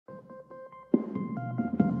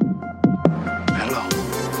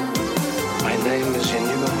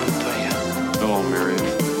Hello, Miriam.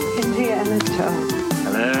 Indiana Jones.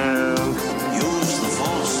 Hello. Use the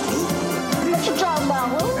Force, Luke. What you talking about,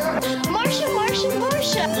 Luke? Marcia.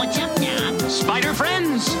 What's up now? Spider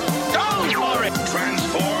friends, go for it!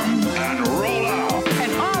 Transform and roll out.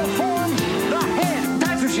 And I'll form the head.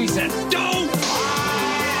 That's what she said. Don't!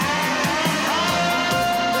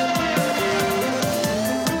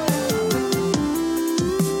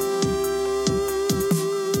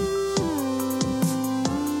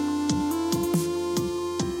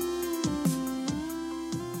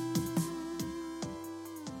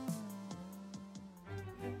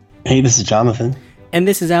 Hey, this is Jonathan. And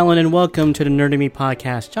this is Alan, and welcome to the Nerd and Me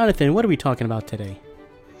podcast. Jonathan, what are we talking about today?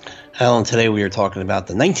 Alan, today we are talking about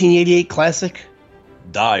the 1988 classic,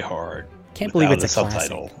 Die Hard. Can't believe it's a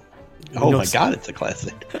subtitle. classic. Oh my God, it's a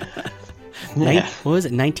classic. Yeah. What was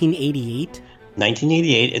it, 1988?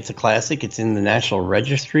 1988, it's a classic. It's in the National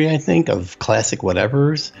Registry, I think, of classic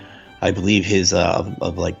whatevers. I believe his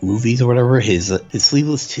of like movies or whatever. His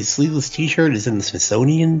sleeveless T-shirt is in the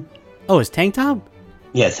Smithsonian. Oh, his tank top?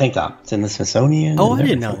 Yeah, it's tank top. It's in the Smithsonian. Oh, I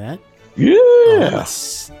didn't know that. Yeah. Oh,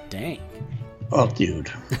 stank. Oh,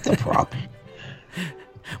 dude, it's a prop.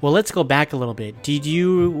 Well, let's go back a little bit. Did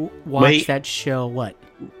you watch that show? What?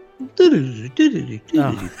 Oh. I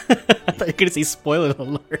thought you were going to say spoiler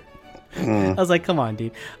alert. I was like, come on,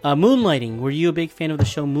 dude. Moonlighting. Were you a big fan of the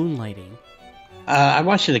show Moonlighting? I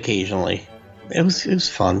watched it occasionally. It was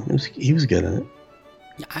fun. He was good in it.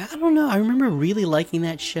 I don't know. I remember really liking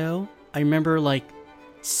that show. I remember like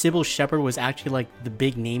Sybil Shepherd was actually like the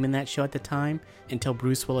big name in that show at the time until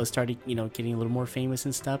Bruce Willis started, getting a little more famous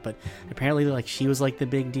and stuff. But apparently, like she was like the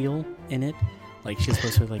big deal in it. Like she was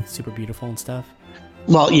supposed to be like super beautiful and stuff.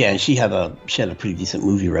 Well, yeah, and she had a pretty decent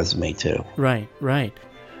movie resume too. Right.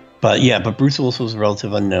 But Bruce Willis was a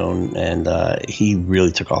relative unknown, and he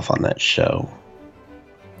really took off on that show.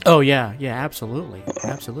 Oh yeah, absolutely.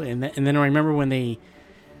 And then I remember when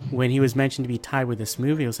he was mentioned to be tied with this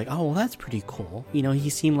movie, I was like, oh, well, that's pretty cool. He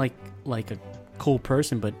seemed like a cool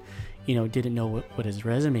person, but didn't know what his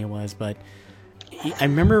resume was. But I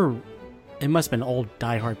remember it must have been an old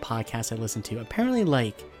Die Hard podcast I listened to. Apparently,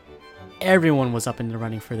 like everyone was up in the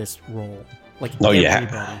running for this role. Like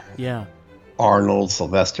everybody. Yeah. Arnold,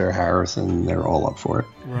 Sylvester, Harrison, they're all up for it.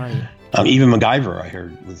 Right. Even MacGyver,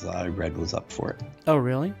 I read was up for it. Oh,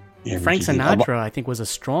 really? Yeah, Frank Sinatra, I think, was a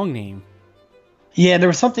strong name. Yeah, there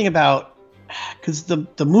was something about, because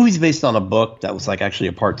the movie's based on a book that was like actually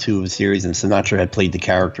a part 2 of a series, and Sinatra had played the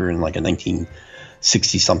character in like a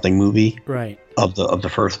 1960-something movie, right, of the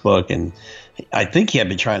first book, and I think he had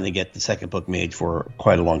been trying to get the second book made for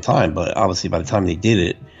quite a long time, but obviously by the time they did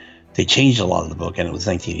it, they changed a lot of the book, and it was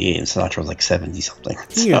 1988, and Sinatra was like 70-something.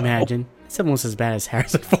 Can you imagine? It's almost as bad as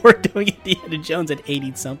Harrison Ford doing Indiana Jones at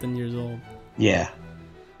 80-something years old. Yeah,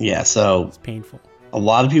 so it's painful. A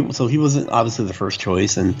lot of people, so he wasn't obviously the first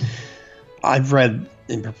choice, and I've read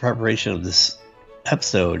in preparation of this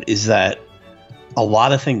episode is that a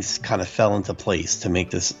lot of things kind of fell into place to make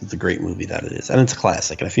this the great movie that it is, and it's a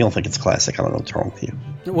classic. And if you don't think it's classic, I don't know what's wrong with you.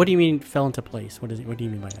 What do you mean fell into place? What do you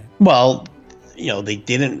mean by that? Well, they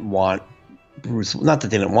didn't want Bruce. Not that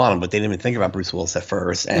they didn't want him, but they didn't even think about Bruce Willis at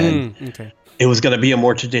first, and it was going to be a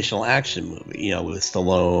more traditional action movie, with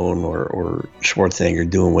Stallone or Schwarzenegger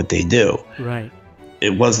doing what they do. Right.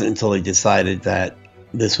 It wasn't until they decided that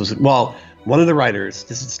this was, one of the writers,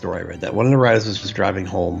 this is the story I read, that one of the writers was driving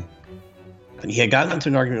home, and he had gotten into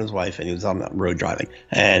an argument with his wife, and he was on the road driving,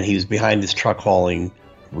 and he was behind this truck hauling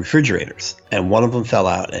refrigerators, and one of them fell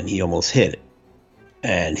out, and he almost hit it,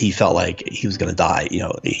 and he felt like he was going to die,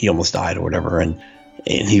 he almost died or whatever, and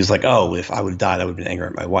he was like, oh, if I would have died, I would have been angry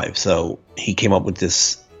at my wife. So he came up with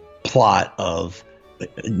this plot of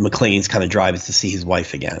McClane's kind of driving to see his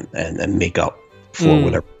wife again and make up for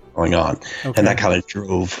whatever was going on. Okay. And that kind of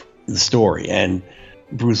drove the story. And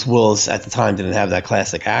Bruce Willis at the time didn't have that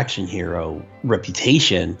classic action hero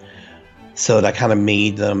reputation, so that kind of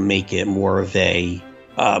made them make it more of a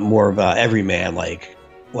everyman, like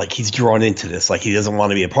he's drawn into this, like he doesn't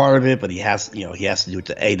want to be a part of it, but he has to do it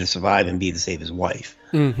to survive and B, to save his wife.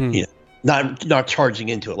 Not charging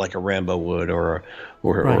into it like a Rambo would or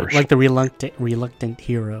like the reluctant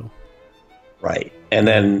hero. Right. And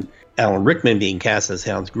then Alan Rickman being cast as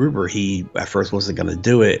Hans Gruber, he at first wasn't going to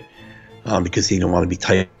do it because he didn't want to be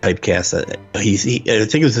typecast. I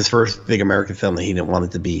think it was his first big American film that he didn't want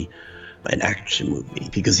it to be an action movie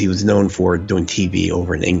because he was known for doing TV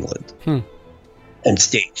over in England and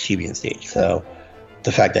TV and stage. So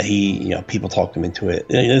the fact that he, people talked him into it,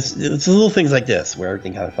 it's little things like this where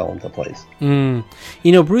everything kind of fell into place.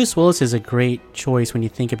 Bruce Willis is a great choice when you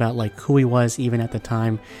think about like who he was even at the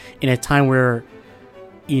time, in a time where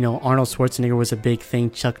Arnold Schwarzenegger was a big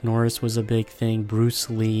thing, Chuck Norris was a big thing, Bruce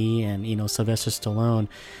Lee, and Sylvester Stallone.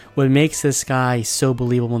 What makes this guy so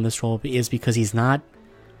believable in this role is because he's not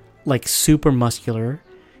like super muscular.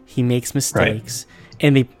 He makes mistakes,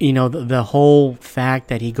 and the whole fact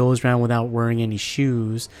that he goes around without wearing any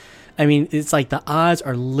shoes. I mean, it's like the odds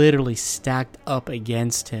are literally stacked up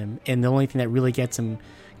against him, and the only thing that really gets him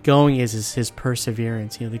going is his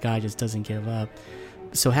perseverance. The guy just doesn't give up.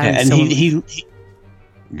 So having he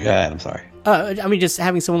yeah, I'm sorry. Just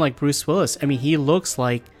having someone like Bruce Willis. I mean, he looks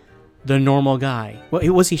like the normal guy. Well, he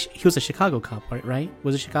was a Chicago cop, right?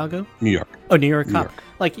 Was it Chicago? New York. Oh, New York New cop. York.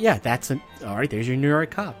 Like, yeah, all right. There's your New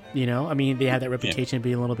York cop. I mean, they have that reputation of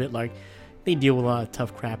being a little bit like they deal with a lot of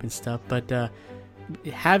tough crap and stuff. But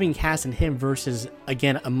having casted him versus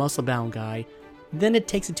again a muscle-bound guy, then it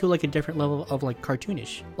takes it to like a different level of like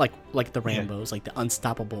cartoonish, like the Rambos, like the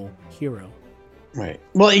unstoppable hero. Right.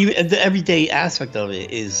 Well, even the everyday aspect of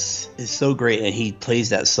it is so great, and he plays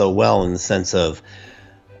that so well in the sense of,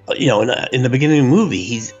 in the beginning of the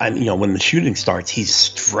movie, when the shooting starts, he's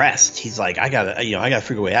stressed. He's like, I gotta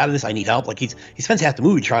figure a way out of this. I need help. Like he spends half the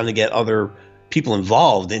movie trying to get other people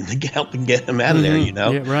involved and to help and get him out of there.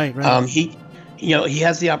 Yeah, right. He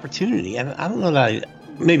has the opportunity, and I don't know that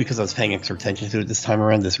maybe because I was paying extra attention to it this time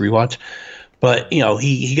around, this rewatch. But,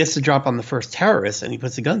 he gets to drop on the first terrorist, and he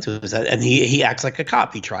puts a gun to his head, and he acts like a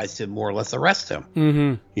cop. He tries to more or less arrest him,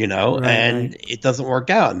 and it doesn't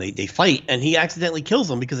work out. And they fight, and he accidentally kills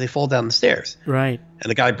them because they fall down the stairs. Right.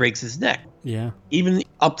 And the guy breaks his neck. Yeah. Even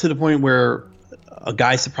up to the point where a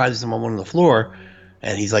guy surprises him on one of the floor,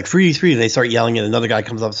 and he's like, freeze, freeze. And they start yelling, and another guy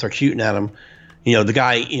comes up and starts shooting at him. The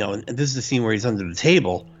guy, and this is the scene where he's under the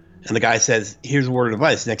table, and the guy says, here's a word of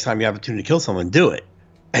advice. Next time you have an opportunity to kill someone, do it.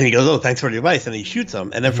 And he goes, oh, thanks for the advice. And he shoots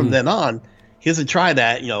him. And then from then on, he doesn't try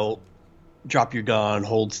that, drop your gun,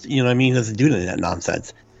 hold, He doesn't do any of that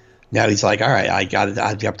nonsense. Now he's like, all right, I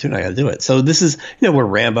have the opportunity. I got to do it. So this is, where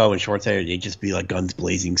Rambo and Schwarzenegger, they just be like guns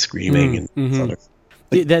blazing, screaming.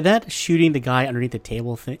 That shooting the guy underneath the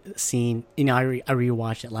table scene, I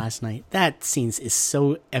rewatched it last night. That scene is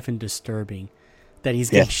so effing disturbing that he's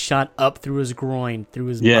getting shot up through his groin, through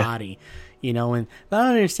his body. And I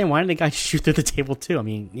don't understand, why didn't the guy shoot through the table too? I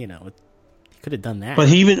mean, he could have done that. But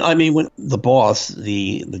when the boss,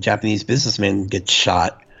 the Japanese businessman, gets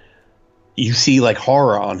shot, you see like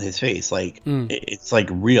horror on his face. Like it's like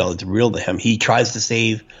real. It's real to him. He tries to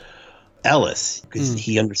save Ellis because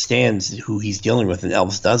he understands who he's dealing with, and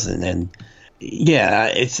Ellis doesn't. And yeah,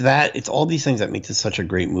 it's all these things that make this such a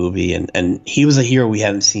great movie. And he was a hero we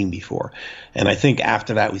hadn't seen before. And I think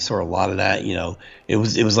after that, we saw a lot of that. It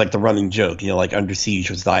was like the running joke. Like Under Siege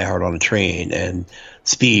was Die Hard on a train, and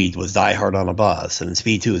Speed was Die Hard on a bus, and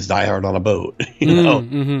Speed 2 is Die Hard on a boat.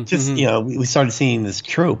 We started seeing this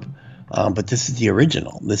trope. But this is the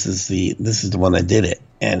original. This is the one that did it,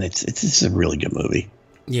 and it's a really good movie.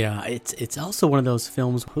 Yeah, it's also one of those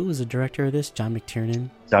films. Who was the director of this? John McTiernan.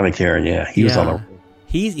 John McTiernan, yeah, he was on a.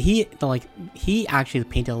 He actually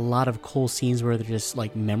painted a lot of cool scenes where they're just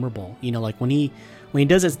like memorable. Like when he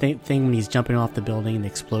does this thing when he's jumping off the building and the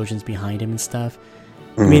explosions behind him and stuff.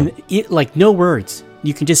 I mean, like no words.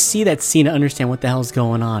 You can just see that scene and understand what the hell's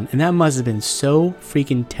going on, and that must have been so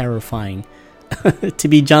freaking terrifying. To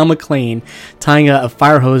be John McClane tying a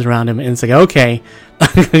fire hose around him, and it's like, okay,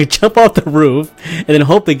 I'm gonna jump off the roof and then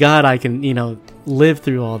hope to God I can, live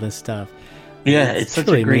through all this stuff. Yeah, it's such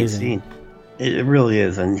a great scene. It really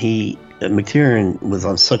is, and McTiernan was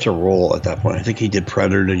on such a roll at that point. I think he did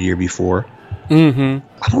Predator the year before. Mm-hmm.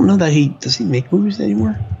 I don't know that does he make movies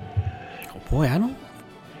anymore? Oh boy, I don't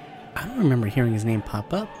remember hearing his name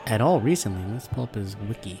pop up at all recently. Let's pull up his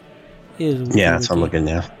wiki. Yeah, that's what I'm looking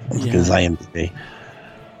now. I'm looking at IMDb.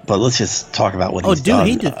 But let's just talk about what he's done. Oh,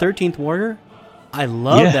 dude, he did 13th Warrior? I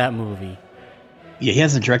love that movie. Yeah, he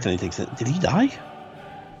hasn't directed anything since. Did he die?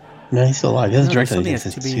 No, he's still alive. He hasn't directed anything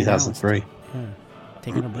since 2003. Yeah.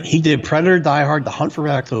 Taking a break. He did Predator, Die Hard, The Hunt for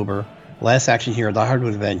Red October, Last Action Hero, Die Hard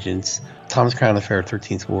with a Vengeance, Thomas Crown Affair,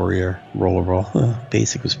 13th Warrior, Rollerball.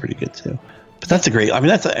 Basic was pretty good, too. But that's a great...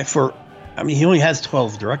 he only has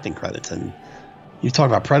 12 directing credits, and... You talk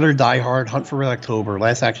about Predator, Die Hard, Hunt for Red October,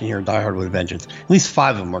 Last Action Hero, Die Hard with a Vengeance. At least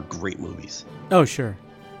 5 of them are great movies. Oh, sure.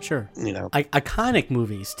 Iconic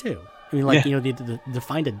movies, too. I mean, they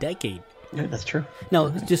defined a decade. Yeah, that's true. Now,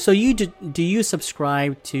 do you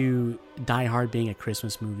subscribe to Die Hard being a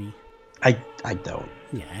Christmas movie? I don't.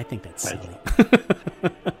 Yeah, I think that's silly.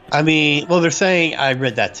 They're saying, I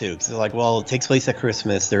read that too. Because they're like, well, it takes place at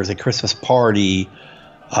Christmas. There's a Christmas party.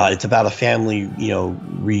 It's about a family,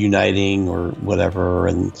 reuniting or whatever,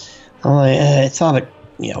 and I'm like, it's not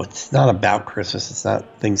it's not about Christmas. It's not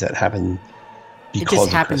things that happen, It because just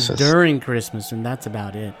of happens Christmas. during Christmas, and that's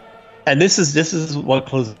about it. And this is what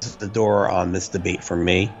closes the door on this debate for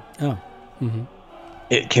me. Oh,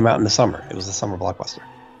 It came out in the summer. It was a summer blockbuster.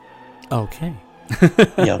 okay.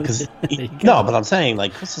 You know, because no, but I'm saying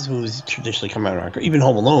like Christmas movies traditionally come out around. Even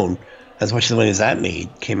Home Alone, as much as the money as that made,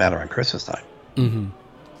 came out around Christmas time.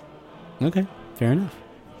 Okay, fair enough.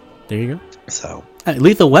 There you go. So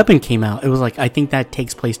Lethal Weapon came out. It was like, I think that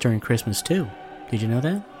takes place during Christmas too. Did you know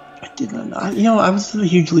that? I did not know. You know, I was a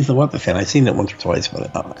huge Lethal Weapon fan. I've seen it once or twice,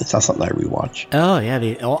 but it's not something I rewatch. Oh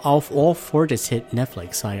yeah, all four just hit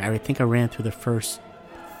Netflix. So I think I ran through the first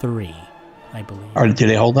 3, I believe. Or do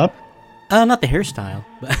they hold up? Not the hairstyle,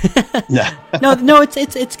 but no,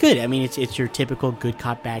 it's good. I mean, it's your typical good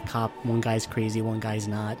cop, bad cop. One guy's crazy, one guy's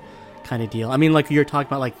not, kind of deal. I mean, like you're talking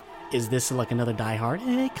about, like, is this like another Die Hard?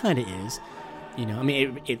 It kind of is. You know, I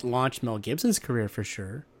mean, it launched Mel Gibson's career for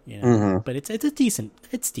sure. You know, but it's decent.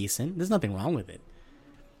 It's decent. There's nothing wrong with it.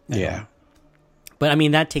 Yeah. But I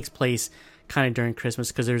mean, that takes place kind of during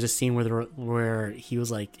Christmas because there's a scene where he was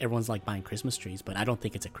like, everyone's like buying Christmas trees, but I don't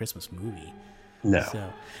think it's a Christmas movie. No.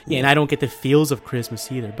 So yeah, and I don't get the feels of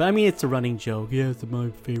Christmas either. But I mean, it's a running joke. Yeah, it's my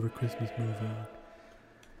favorite Christmas movie.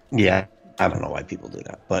 Yeah. I don't know why people do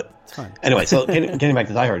that, but It's fine. anyway. So getting back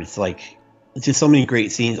to Die Hard, it's just so many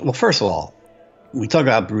great scenes. Well, first of all, we talk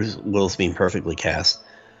about Bruce Willis being perfectly cast.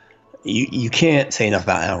 You can't say enough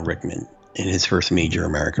about Alan Rickman in his first major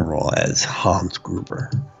American role as Hans Gruber.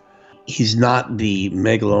 He's not the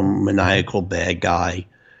megalomaniacal bad guy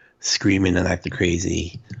screaming and acting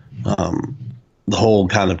crazy. The whole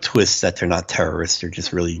kind of twist that they're not terrorists, they're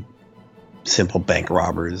just really simple bank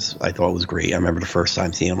robbers, I thought was great. I remember the first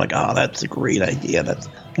time seeing it, I'm like, oh, that's a great idea.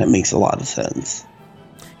 That makes a lot of sense.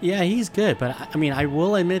 Yeah, he's good, but I mean, I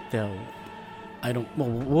will admit though, what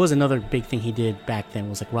was another big thing he did back then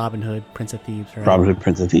was like Robin Hood, Prince of Thieves, right? Robin Hood,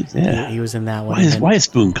 Prince of Thieves, yeah. He was in that one. Why is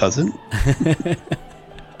Spoon cousin?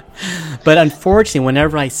 But unfortunately,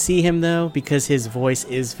 whenever I see him though, because his voice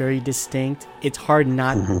is very distinct, it's hard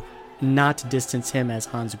not to distance him as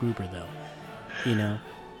Hans Gruber though. You know?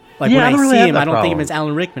 Like Yeah, I when don't I really see have him, that I don't think of him problem. as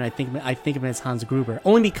Alan Rickman. I think of him as Hans Gruber.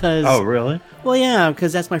 Only because Oh, really? well, yeah,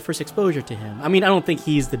 because that's my first exposure to him. I mean, I don't think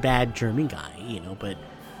he's the bad German guy, you know, but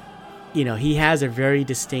you know, he has a very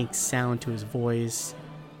distinct sound to his voice.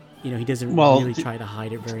 You know, he doesn't really try to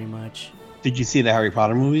hide it very much. Did you see the Harry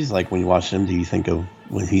Potter movies? Like when you watch them, do you think of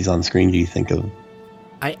when he's on screen? Do you think of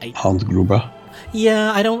Hans Gruber?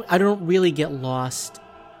 Yeah, I don't really get lost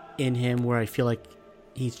in him where I feel like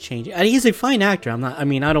he's changing. And he's a fine actor. I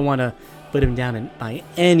don't want to put him down by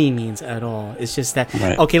any means at all. It's just that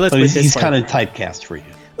Right. okay. Let's put it this way. He's kind of typecast for you.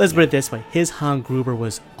 Let's put it this way. His Hans Gruber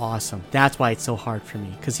was awesome. That's why it's so hard for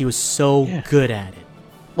me because he was so good at it.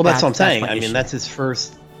 Well, that's what I'm saying. my I issue. mean, that's his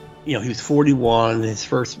first. You know, he was 41, his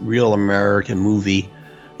first real American movie,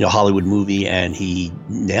 Hollywood movie, and he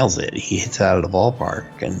nails it. He hits it out of the ballpark,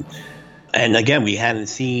 and again, we hadn't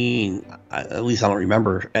seen, at least I don't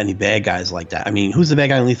remember any bad guys like that. I mean, who's the bad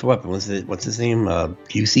guy in Lethal Weapon? What's his name?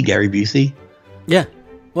 Busey, Gary Busey. Yeah.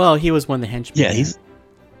 Well, he was one of the henchmen. Yeah,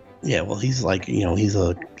 he's like,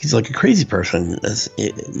 he's like a crazy person.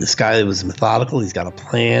 This guy was methodical. He's got a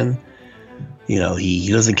plan. You know, he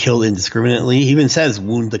doesn't kill indiscriminately. He even says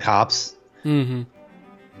wound the cops. Mm-hmm.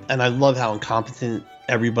 And I love how incompetent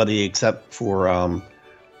everybody except for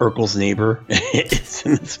Urkel's neighbor is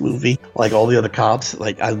in this movie. Like all the other cops.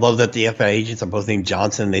 Like I love that the FBI agents are both named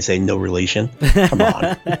Johnson and they say no relation. Come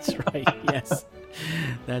on. That's right. Yes.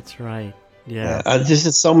 That's right. Yeah. There's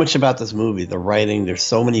just so much about this movie. The writing, there's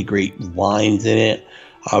so many great lines in it.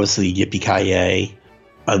 Obviously, Yippee-ki-yay.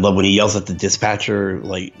 I love when he yells at the dispatcher,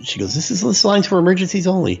 like, she goes, this line's for emergencies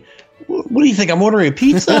only. What do you think, I'm ordering a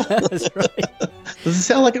pizza? That's right. Does it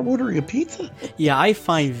sound like I'm ordering a pizza? Yeah, I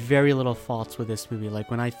find very little faults with this movie.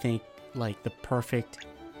 Like, when I think, like, the perfect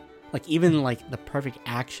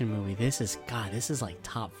action movie, this is like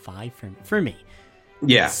top 5 for me.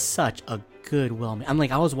 Yeah. It's such a good,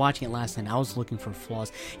 I was watching it last night, I was looking for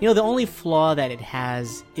flaws. You know, the only flaw that it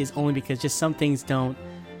has is only because just some things don't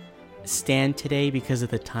stand today because of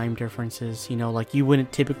the time differences. You know, like you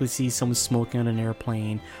wouldn't typically see someone smoking on an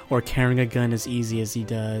airplane or carrying a gun as easy as he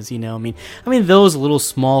does. You know, I mean those little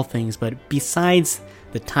small things. But besides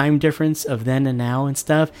the time difference of then and now and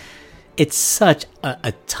stuff, it's such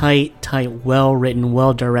a tight, well written,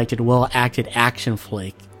 well directed, well acted action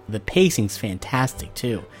flick. The pacing's fantastic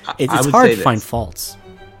too. It's hard to find faults.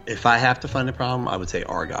 If I have to find a problem, I would say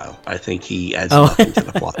Argyle. I think he adds nothing to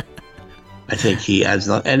the plot. I think he adds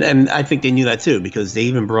nothing, and I think they knew that too because they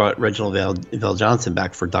even brought Reginald VelJohnson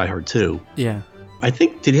back for Die Hard 2. Yeah, I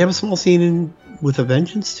think did he have a small scene with A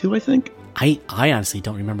Vengeance too? I think I honestly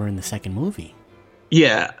don't remember in the second movie.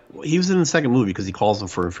 Yeah, he was in the second movie because he calls him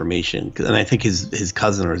for information, and I think his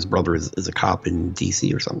cousin or his brother is a cop in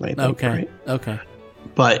DC or something. I think, Okay. right? Okay.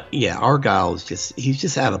 But yeah, Argyle is he's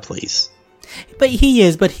just out of place. But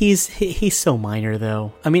he's so minor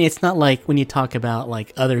though. I mean, it's not like when you talk about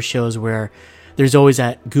like other shows where there's always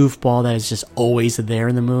that goofball that is just always there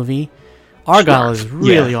in the movie. Argyle is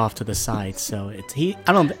really off to the side, so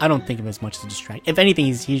I don't think of him as much as a distract. If anything,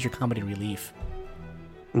 he's your comedy relief.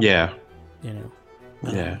 Yeah. You know.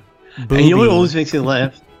 Yeah. Booby. And you know what always makes me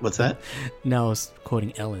laugh? What's that? No, I was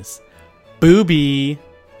quoting Ellis. Booby.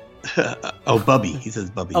 Oh, Bubby. He says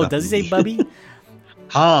Bubby. Oh, not does he say Booby. Bubby?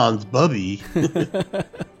 Hans, Bubby.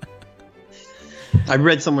 I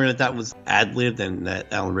read somewhere that was ad-libbed and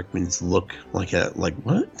that Alan Rickman's look like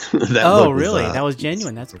what? That Oh, look was, really? That was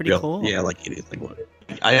genuine. That's pretty real. cool. Yeah, like it is. Like what?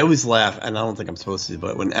 I always laugh, and I don't think I'm supposed to,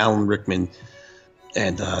 but when Alan Rickman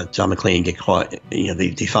and John McClane get caught,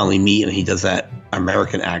 they finally meet, and he does that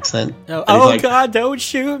American accent. Oh like, God! Don't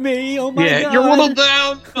shoot me! Oh my God! you're a little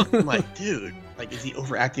down. I'm like, dude, like, is he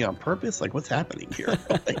overacting on purpose? Like, what's happening here?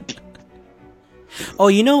 Like, Oh,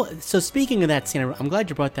 so speaking of that scene, I'm glad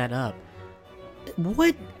you brought that up.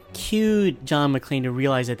 What cued John McClane to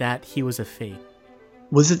realize that he was a fake?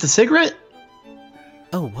 was it the cigarette?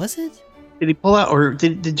 Oh, was it? Did he pull out, or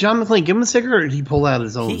did John McClane give him a cigarette, or did he pull out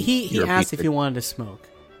his own? He European asked if he cigarette? wanted to smoke,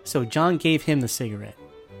 so John gave him the cigarette.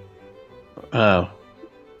 Oh.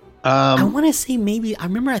 I want to say maybe I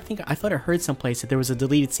thought I heard someplace that there was a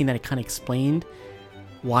deleted scene that it kind of explained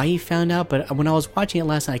why he found out, but when I was watching it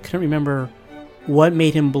last night, I couldn't remember what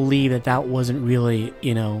made him believe that wasn't really,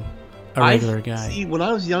 a regular guy. See, when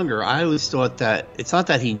I was younger, I always thought that it's not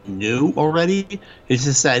that he knew already. It's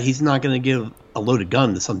just that he's not going to give a loaded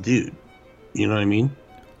gun to some dude. You know what I mean?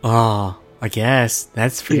 Oh, I guess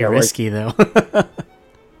that's pretty risky though.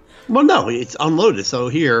 Well, no, it's unloaded. So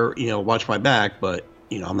here, watch my back, but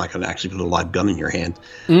I'm not going to actually put a live gun in your hand.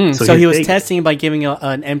 So he was testing by giving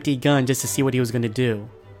an empty gun just to see what he was going to do.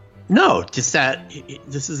 No, just that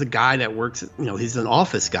this is a guy that works. He's an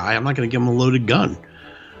office guy. I'm not going to give him a loaded gun.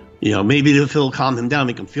 Maybe if it'll calm him down,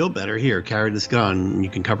 make him feel better. Here, carry this gun, and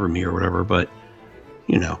you can cover me or whatever. But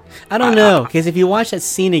I don't know, because if you watch that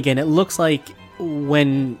scene again, it looks like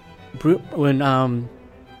when John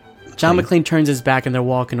McClane turns his back and they're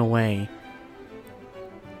walking away,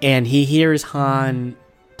 and he hears Han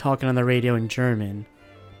talking on the radio in German.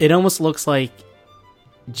 It almost looks like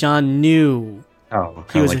John knew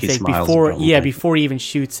he was a fake before he even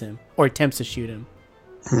shoots him or attempts to shoot him.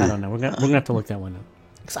 I don't know. We're gonna have to look that one up.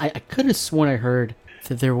 'Cause I could have sworn I heard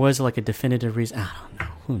that there was like a definitive reason. I don't know.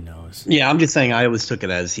 Who knows? Yeah, I'm just saying. I always took it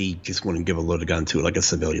as he just wouldn't give a loaded gun to like a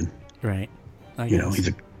civilian. Right. He's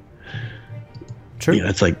a true.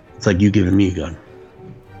 It's like you giving me a gun.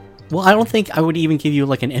 Well, I don't think I would even give you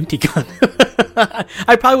like an empty gun.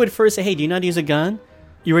 I probably would first say, "Hey, do you know how to use a gun?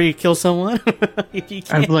 You ready to kill someone?" If you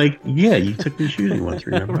can't. I'm like, yeah, you took me shooting once,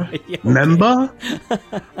 remember? Right, yeah, okay. Remember?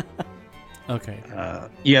 Okay.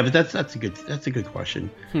 Yeah, but that's a good question.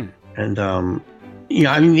 And I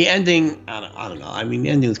mean, the ending, I don't know. I mean, the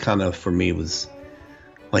ending was kind of, for me, was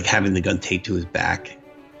like having the gun taped to his back.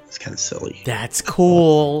 It's kind of silly. That's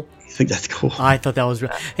cool. You think that's cool? I thought that was.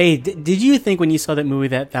 Hey, did you think when you saw that movie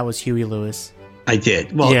that was Huey Lewis? I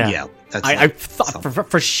did. Well, yeah. That's I thought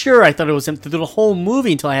for sure. I thought it was him through the whole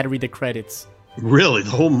movie until I had to read the credits. Really, the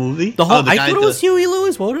whole movie? I thought it was Huey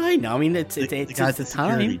Lewis. What did I know? I mean, it's the guy at the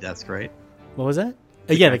time. security desk, right? What was that?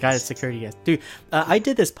 Yeah, the guy at security desk. Dude, I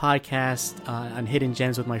did this podcast on Hidden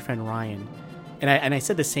Gems with my friend Ryan, and I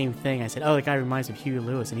said the same thing. I said, "Oh, the guy reminds me of Huey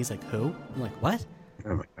Lewis," and he's like, "Who?" I'm like, "What?"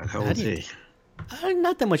 Oh my God, how old is he?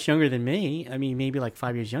 Not that much younger than me. I mean, maybe like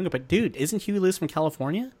 5 years younger. But dude, isn't Huey Lewis from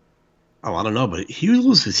California? Oh, I don't know, but Huey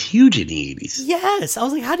Lewis was huge in the 80s. Yes. I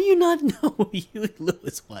was like, how do you not know who Huey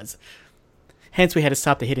Lewis was? Hence, we had to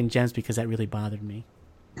stop the Hidden Gems because that really bothered me.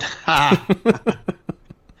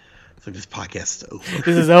 So this podcast is over.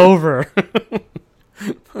 This is over.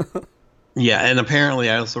 Yeah, and apparently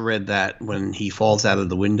I also read that when he falls out of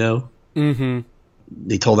the window,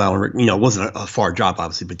 they told Alan Rick, it wasn't a far drop,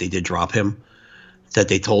 obviously, but they did drop him. That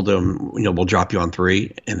they told him, we'll drop you on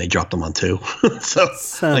 3, and they dropped him on 2. So,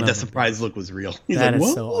 that surprise look was real. He's that like,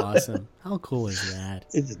 is so awesome. How cool is that?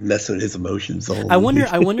 It's just messing with his emotions. The whole I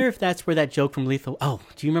movie. wonder if that's where that joke from Lethal. Oh,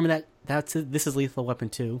 do you remember that? This is Lethal Weapon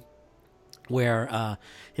 2, where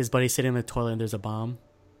his buddy's sitting in the toilet and there's a bomb,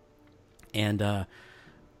 and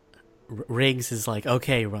Riggs is like,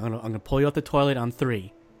 "Okay, I'm gonna pull you out the toilet on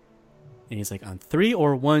 3," and he's like, "On 3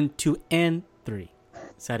 or 1, 2, and 3."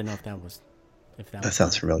 So I don't know if that was. That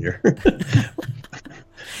sounds familiar.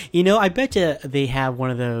 I bet you they have one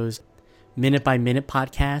of those minute by minute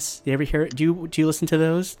podcasts. You ever hear? Do you listen to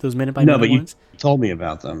those minute by No, minute but ones? you told me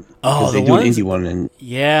about them. Oh, because they the do an ones? indie one, and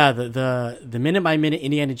Yeah, the minute by minute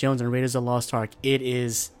Indiana Jones and Raiders of the Lost Ark. It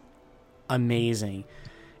is amazing,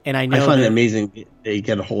 and I know I find that- it amazing they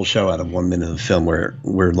get a whole show out of 1 minute of film. Where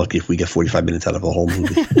we're lucky if we get 45 minutes out of a whole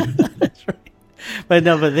movie. That's right. But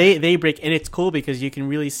no, but they break, and it's cool because you can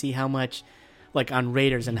really see how much, like on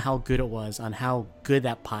Raiders, and how good it was, on how good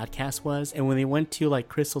that podcast was. And when they went to like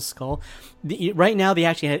Crystal Skull, right now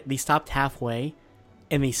they stopped halfway,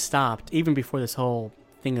 and they stopped even before this whole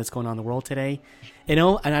thing that's going on in the world today. And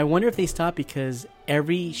I wonder if they stopped because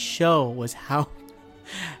every show was how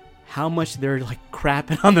much they're like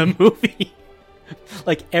crapping on the movie.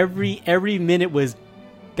 Like every minute was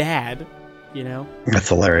bad. You know, That's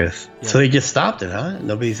hilarious. Yeah. So they just stopped it, huh?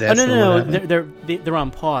 Nobody's Oh asking. no, what happened? they're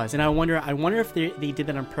on pause, and I wonder if they did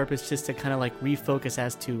that on purpose just to kind of like refocus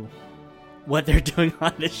as to what they're doing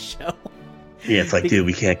on the show. Yeah, it's like, dude,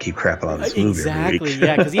 we can't keep crapping on this movie every Exactly, week.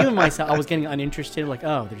 yeah. Because even myself, I was getting uninterested. Like,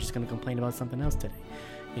 oh, they're just going to complain about something else today,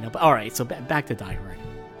 you know. But all right, so back to Die Hard.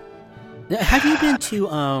 Now, have you been to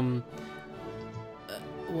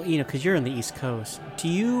well, you know, because you're on the East Coast, do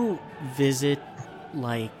you visit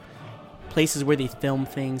like places where they film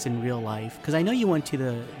things in real life? Because I know you went to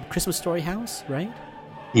the Christmas Story House, right?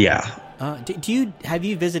 Yeah. Have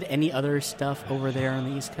you visited any other stuff over there on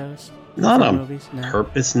the East Coast? Not For on movies? No?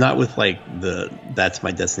 purpose, not with like that's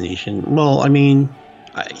my destination. Well, I mean,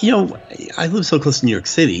 I live so close to New York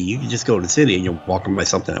City. You can just go to the city and you're walking by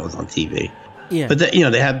something that was on TV. Yeah. But they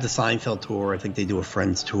have the Seinfeld tour. I think they do a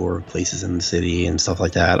Friends tour of places in the city and stuff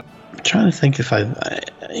like that. I'm trying to think if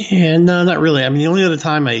no, not really. I mean, the only other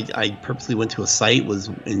time I purposely went to a site was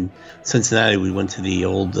in Cincinnati. We went to the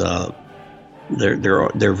old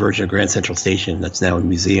their version of Grand Central Station that's now a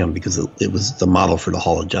museum because it was the model for the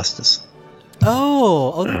Hall of Justice.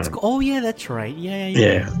 That's cool. Oh yeah, that's right.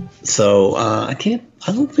 Yeah. So I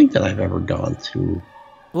don't think that I've ever gone to.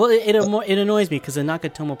 Well, it annoys me because the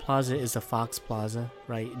Nakatomi Plaza is the Fox Plaza,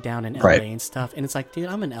 right, down in LA Right. and stuff. And it's like, dude,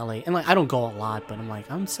 I'm in LA, and like I don't go a lot, but I'm like,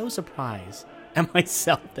 I'm so surprised at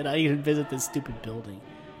myself that I even visit this stupid building.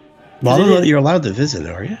 Well, I don't know that you're allowed to visit,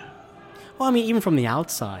 are you? Well, I mean, even from the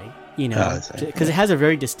outside, you know, Oh, that's right. because it has a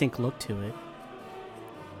very distinct look to it.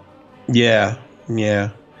 Yeah.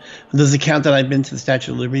 Does it count that I've been to the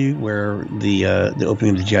Statue of Liberty where the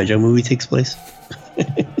opening of the G.I. Joe movie takes place?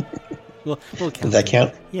 We'll count Does that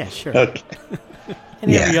count? Yeah, sure. Okay.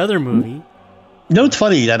 And Yeah. every other movie. No, it's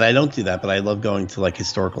funny that I don't do that, but I love going to like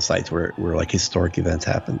historical sites where like historic events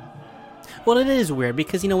happen. Well, it is weird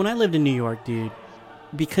because, you know, when I lived in New York, dude,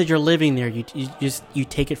 because you're living there, you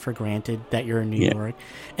take it for granted that you're in New Yeah. York.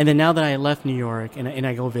 And then now that I left New York and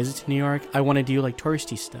I go visit to New York, I want to do like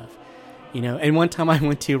touristy stuff, you know. And one time I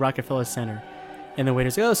went to Rockefeller Center, and the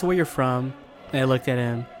waiter's like, "Oh, so where you're from?" And I looked at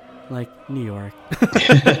him like, "New York."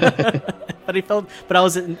 But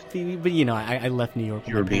you know, I left New York.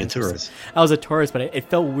 You were being a tourist. I was a tourist, but it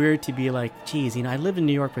felt weird to be like, geez, you know, I lived in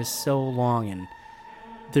New York for so long, and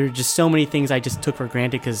there are just so many things I just took for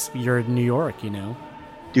granted because you're in New York, you know.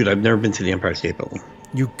 Dude, I've never been to the Empire State Building.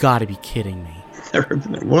 You gotta be kidding me. Never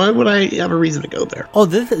been there. Why would I have a reason to go there? Oh,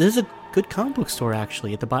 there's a good comic book store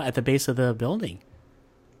actually at the base of the building.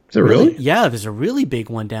 Is it really? Yeah, there's a really big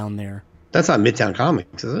one down there. That's not Midtown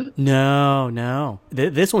Comics, is it? No.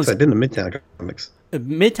 This one's 'Cause I've been to Midtown Comics.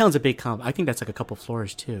 Midtown's a big comic. I think that's like a couple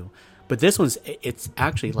floors too. But this it's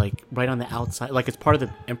actually like right on the outside, like it's part of the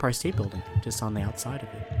Empire State Building, just on the outside of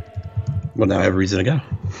it. Well, now I have a reason to go.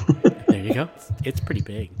 There you go. It's pretty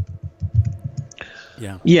big.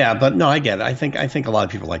 Yeah. Yeah, but no, I get it. I think a lot of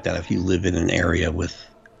people like that. If you live in an area with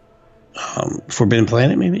Forbidden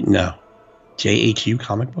Planet, maybe no, JHU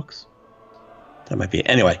comic books. That might be it.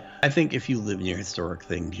 Anyway. I think if you live near historic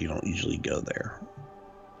things, you don't usually go there.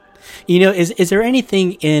 You know, is there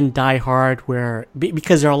anything in Die Hard where,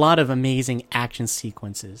 because there are a lot of amazing action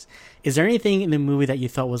sequences, is there anything in the movie that you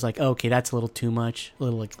thought was like, oh, okay, that's a little too much, a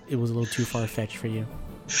little like it was a little too far fetched for you?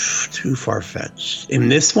 Too far fetched. In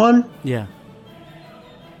this one, Yeah.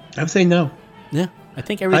 I would say no. Yeah. I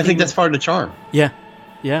think everything. I think that's part of the charm. Yeah.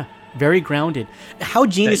 Very grounded. How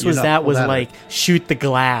genius That you're was not that? pulled Was out of like it. shoot the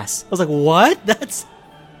glass. I was like, what?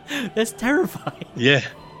 That's terrifying. Yeah.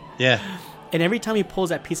 And every time he pulls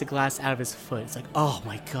that piece of glass out of his foot, it's like, oh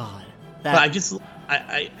my god. But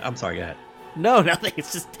I'm sorry, go ahead. No, nothing.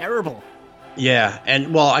 It's just terrible. Yeah,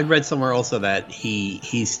 and well, I read somewhere also that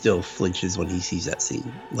he still flinches when he sees that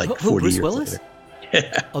scene, like Who, 40 Bruce years Willis? later.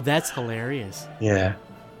 Yeah, Oh, that's hilarious. yeah.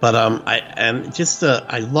 But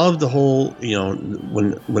I love the whole, you know, when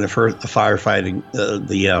the firefighting,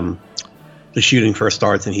 the shooting first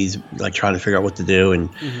starts, and he's like trying to figure out what to do, and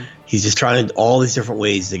he's just trying all these different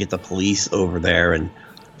ways to get the police over there, and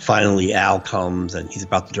finally Al comes, and he's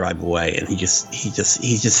about to drive away, and he's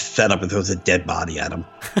just fed up and throws a dead body at him.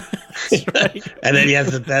 Right. And then he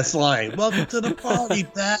has the best line, "Welcome to the party,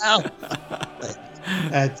 pal."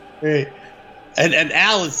 That's great. And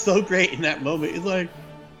Al is so great in that moment. He's like,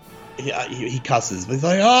 he cusses, but he's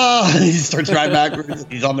like, "Oh!" And he starts driving backwards.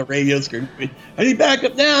 He's on the radio screaming, "I need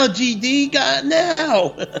backup now, GD, got it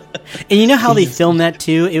now." And you know how they filmed that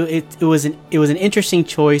too? It was an interesting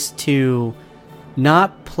choice to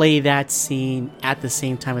not play that scene at the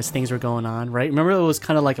same time as things were going on, right? Remember, it was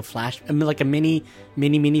kind of like like a mini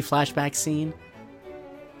flashback scene.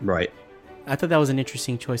 Right. I thought that was an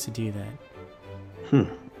interesting choice to do that.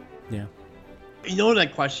 Yeah. You know what I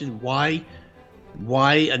questioned? Why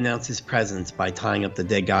announce his presence by tying up the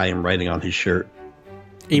dead guy and writing on his shirt?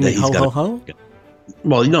 You mean ho ho ho?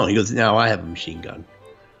 Well, no, he goes, "Now I have a machine gun."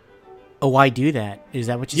 Oh, why do that? Is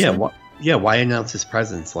that what you said? Why announce his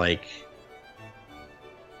presence? Like,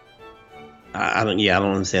 I don't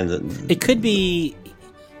understand that. It could be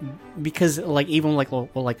because, like, even like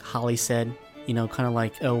like Holly said, you know, kind of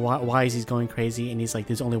like, oh, why is he going crazy? And he's like,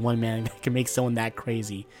 there's only one man that can make someone that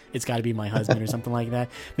crazy. It's got to be my husband or something like that.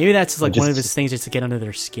 Maybe that's just like one of his things, just to get under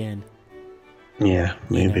their skin. Yeah,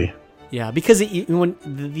 maybe. You know? Yeah, because when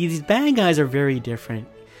these bad guys are very different.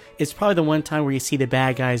 It's probably the one time where you see the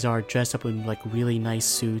bad guys are dressed up in like really nice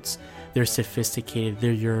suits. They're sophisticated.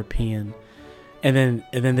 They're European. And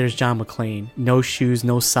then there's John McClane. No shoes,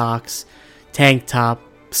 no socks, tank top,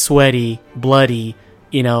 sweaty, bloody,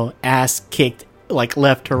 you know, ass kicked like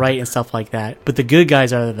left to right and stuff like that. But the good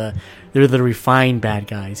guys are they're the refined bad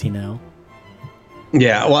guys, you know.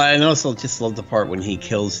 Yeah, well, I also just love the part when he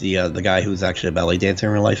kills the guy who's actually a ballet dancer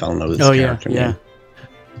in real life. I don't know his character name.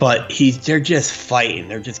 But they're just fighting.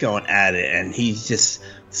 They're just going at it, and he's just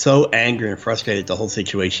so angry and frustrated at the whole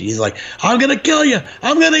situation. He's like, "I'm gonna kill you.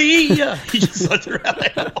 I'm gonna eat you." He just looks around.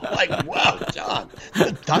 I'm like, "Wow, John,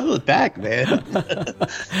 dial it back, man."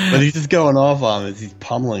 But he's just going off on him. He's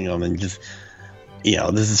pummeling him, and just, you know,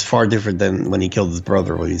 this is far different than when he killed his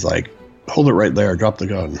brother, where he's like, "Hold it right there. Drop the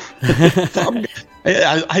gun."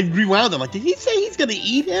 I rewound him. Like, did he say he's gonna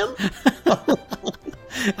eat him?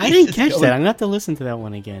 I didn't catch that. I'm gonna have to listen to that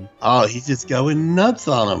one again. Oh, he's just going nuts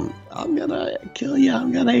on him. "I'm gonna kill you.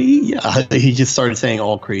 I'm gonna eat you." He just started saying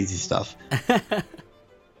all crazy stuff.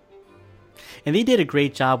 And they did a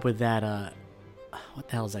great job with that. What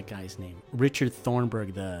the hell is that guy's name? Richard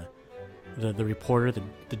Thornburg, the reporter,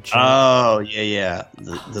 the jerk. Oh yeah.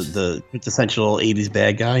 The quintessential 80s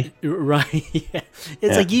bad guy. Right. Yeah.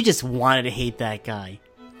 It's like you just wanted to hate that guy,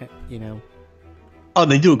 you know. Oh,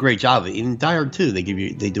 they do a great job. In Die Hard 2, they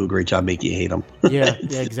do a great job making you hate him. Yeah,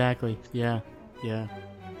 exactly. Yeah.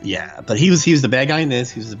 Yeah, but he was the bad guy in this.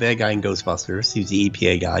 He was the bad guy in Ghostbusters. He was the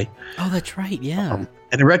EPA guy. Oh, that's right. Yeah. And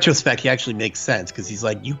in retrospect, he actually makes sense because he's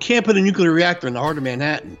like, "You can't put a nuclear reactor in the heart of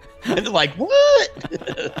Manhattan," and they're like,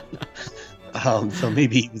 "What?" So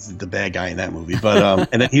maybe he was the bad guy in that movie, but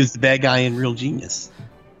and then he was the bad guy in Real Genius.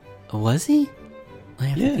 Was he? I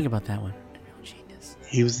have to think about that one.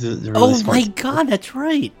 He was the really smart. My God, that's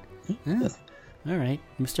right. Yeah. All right,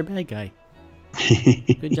 Mr. Bad Guy.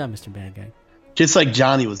 Good job, Mr. Bad Guy. Just like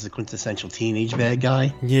Johnny was the quintessential teenage bad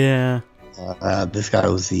guy. Yeah. This guy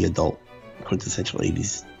was the adult quintessential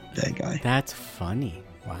 80s bad guy. That's funny.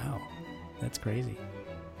 Wow. That's crazy.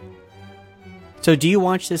 So do you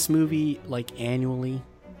watch this movie like annually?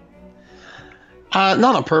 Not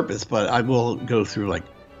on purpose, but I will go through like,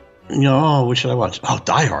 you know, what should I watch? Oh,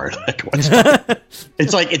 Die Hard.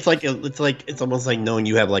 It's almost like knowing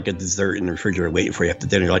you have like a dessert in the refrigerator waiting for you after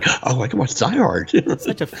dinner. You're like, oh, I can watch Die Hard. It's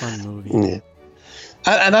such a fun movie. Yeah.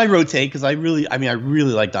 And I rotate because I really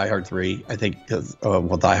like Die Hard 3. I think because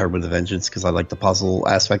Die Hard with a Vengeance, because I like the puzzle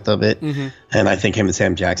aspect of it, and I think him and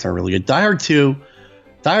Sam Jackson are really good. Die Hard 2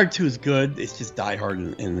 is good. It's just Die Hard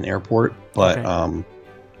in an airport, but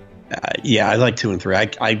yeah, I like 2 and 3.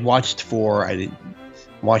 I watched 4. I didn't.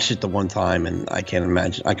 Watched it the one time, and I can't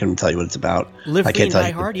imagine. I couldn't tell you what it's about. Live I Free and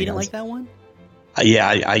Die Hard. You didn't like that one?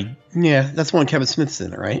 Yeah, that's one Kevin Smith's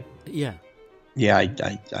in it, right? Yeah. Yeah, I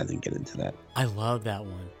didn't get into that. I love that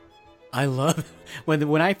one. I love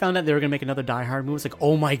when I found out they were gonna make another Die Hard movie. It's like,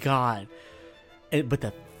 oh my God! But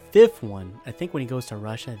the 5th one, I think when he goes to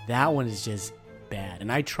Russia, that one is just bad.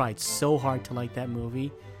 And I tried so hard to like that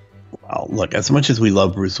movie. Well, look, as much as we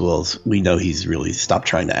love Bruce Willis, we know he's really stopped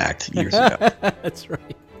trying to act years ago. That's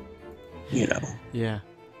right. You know. Yeah.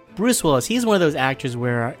 Bruce Willis, he's one of those actors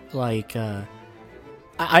where, like,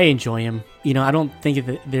 I enjoy him. You know, I don't think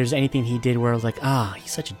that there's anything he did where I was like,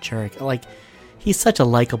 he's such a jerk. Like, he's such a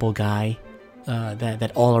likable guy.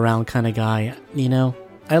 that all around kind of guy. You know,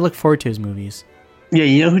 I look forward to his movies. Yeah,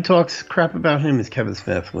 you know who talks crap about him is Kevin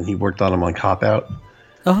Smith when he worked on him on Cop Out.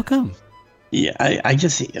 Oh, how come? Yeah,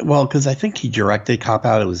 because I think he directed Cop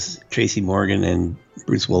Out. It was Tracy Morgan and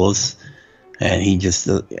Bruce Willis, and he just,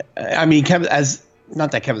 not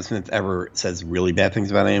that Kevin Smith ever says really bad things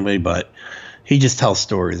about anybody, but he just tells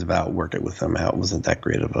stories about working with them. How it wasn't that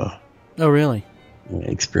great of a really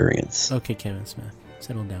experience. Okay, Kevin Smith,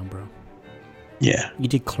 settle down, bro. Yeah, you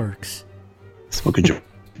did Clerks. Smoke a joint.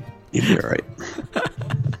 You'd be all right.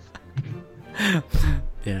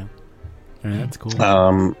 Yeah, all right, that's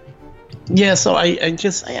cool. Yeah, so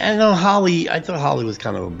I know Holly. I thought Holly was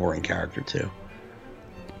kind of a boring character too.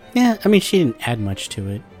 Yeah, I mean, she didn't add much to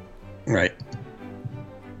it. Right.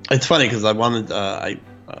 It's funny because I wanted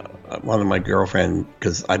my girlfriend,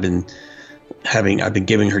 because I've been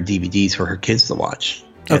giving her DVDs for her kids to watch.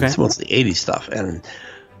 And it's mostly 80s stuff, and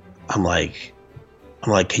I'm like,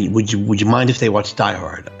 would you mind if they watch Die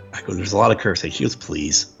Hard? I go, there's a lot of cursing. She goes,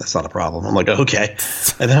 please, that's not a problem. I'm like, okay.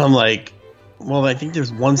 And then I'm like, well, I think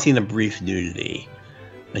there's one scene of brief nudity.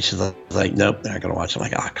 And she's like, nope, they're not going to watch it.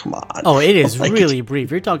 I'm like, come on. Oh, it is really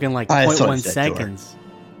brief. You're talking like 0.1 seconds.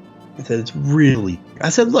 I said, it's really... I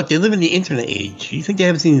said, look, they live in the internet age. You think they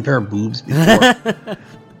haven't seen a pair of boobs before?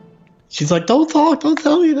 She's like, don't tell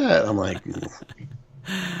me that. I'm like...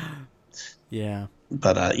 Yeah.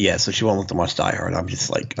 But, so she won't let them watch Die Hard. I'm just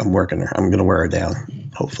like, I'm working her. I'm going to wear her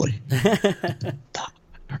down, hopefully.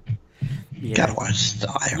 Yeah. Gotta watch Die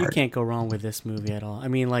Hard. You can't go wrong with this movie at all. I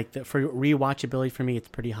mean, like, for rewatchability for me, it's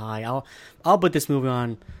pretty high. I'll put this movie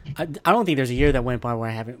on. I don't think there's a year that went by where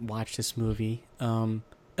I haven't watched this movie.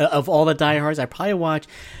 Of all the Die Hards, I probably watch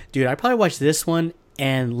this one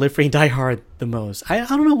and Live Free and Die Hard the most. I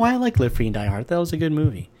don't know why I like Live Free and Die Hard. That was a good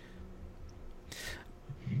movie.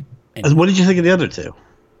 And what did you think of the other two?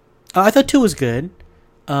 I thought 2 was good.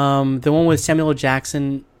 The one with Samuel L.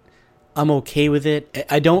 Jackson, I'm okay with it.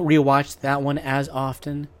 I don't rewatch that one as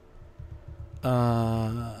often.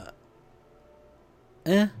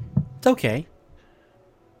 It's okay.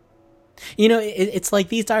 You know, it's like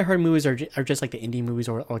these Die Hard movies are just like the indie movies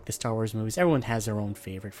or like the Star Wars movies. Everyone has their own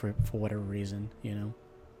favorite for whatever reason. You know,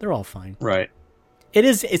 they're all fine. Right.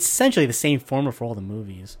 It's essentially the same formula for all the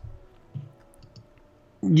movies.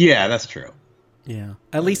 Yeah, that's true. Yeah,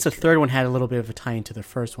 at least the third one had a little bit of a tie into the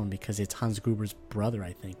first one because it's Hans Gruber's brother,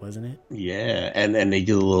 I think, wasn't it? Yeah, and they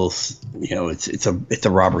do a little, you know, it's a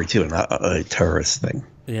robbery too, not a terrorist thing.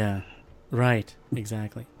 Yeah, right,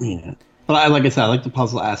 exactly. Yeah, but like I said, I like the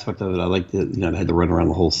puzzle aspect of it. I like they had to run around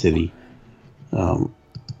the whole city. Yeah,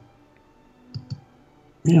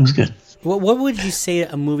 it was good. What would you say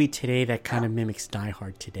a movie today that kind of mimics Die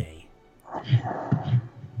Hard today?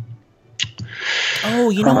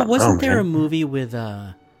 Oh, you know what? Wasn't there a movie with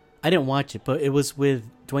I didn't watch it, but it was with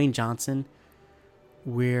Dwayne Johnson.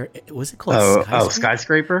 Where was it called?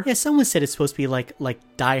 Skyscraper? Yeah, someone said it's supposed to be like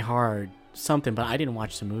Die Hard something, but I didn't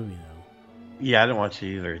watch the movie though. Yeah, I didn't watch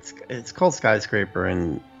it either. It's called Skyscraper,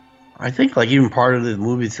 and I think like even part of the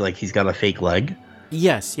movie is like he's got a fake leg.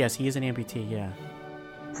 Yes, he is an amputee. Yeah.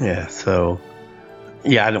 Yeah. So.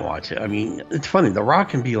 Yeah, I didn't watch it. I mean, it's funny. The Rock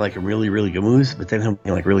can be like a really, really good movies, but then he'll be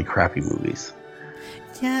like really crappy movies.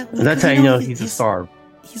 Yeah, and that's how you know he's a star.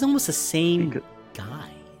 He's almost the same guy.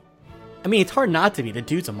 I mean, it's hard not to be. The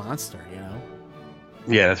dude's a monster, you know.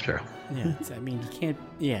 Yeah, that's true. Yeah, I mean, you can't.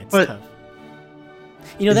 Yeah, it's tough.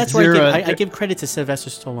 You know, that's where I give credit to Sylvester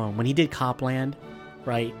Stallone when he did Copland,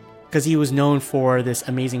 right? Because he was known for this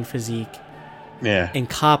amazing physique. Yeah. In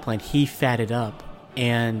Copland, he fatted up.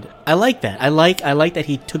 And I like that. I like that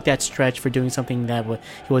he took that stretch for doing something that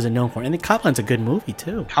he wasn't known for. And the Copland's a good movie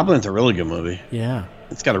too. Copland's a really good movie. Yeah,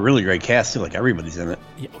 it's got a really great cast too. Like everybody's in it.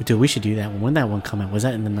 Yeah, dude, we should do that one. When did that one come out? Was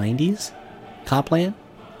that in the 90s? Copland?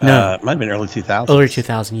 No, it might have been early 2000s. Early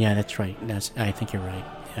 2000. Yeah, that's right. I think you're right.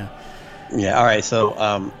 Yeah. Yeah. All right.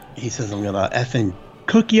 So he says, "I'm gonna effing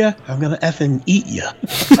cook ya. I'm gonna effing eat ya."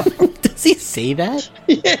 Does he say that?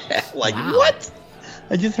 Yeah. Like wow. What?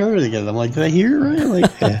 I just heard it again. I'm like, did I hear it right?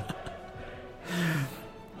 Like, yeah.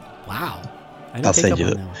 Wow. I'll send you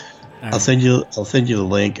the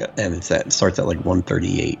link, and it starts at like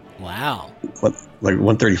 138. Wow. Like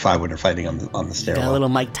 135 when they're fighting on the stairwell. Got a little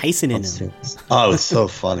Mike Tyson in him. Oh, it's so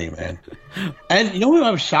funny, man. And you know what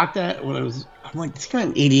I was shocked at when I'm like, this guy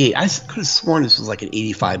in 88. I could have sworn this was like an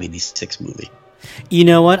 85, 86 movie. You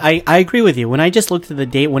know what? I agree with you. When I just looked at the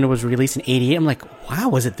date when it was released in 88, I'm like, wow,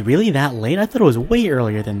 was it really that late? I thought it was way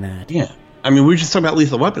earlier than that. Yeah. I mean, we were just talking about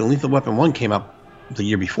Lethal Weapon. Lethal Weapon 1 came out the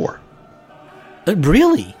year before.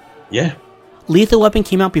 Really? Yeah. Lethal Weapon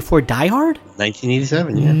came out before Die Hard?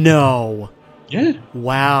 1987, yeah. No. Yeah.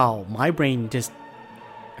 Wow, my brain just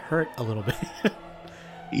hurt a little bit.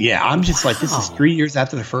 Yeah, I'm just like, this is Wow. 3 years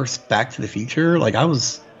after the first Back to the Future. Like, I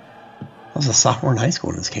was a sophomore in high school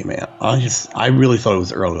when this came out. I really thought it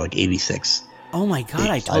was early, like 86. Oh my god,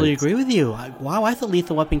 I totally agree with you. Wow, I thought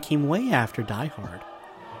Lethal Weapon came way after Die Hard.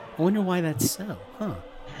 I wonder why that's so. Huh.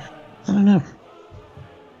 I don't know.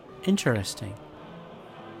 Interesting.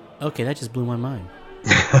 Okay, that just blew my mind.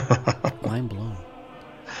 Mind blown.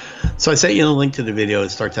 So I sent you a link to the video. It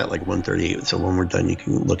starts at like 1:38. So when we're done, you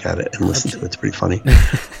can look at it and listen to it. It's pretty funny.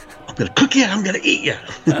 I'm gonna cook you. I'm gonna eat you.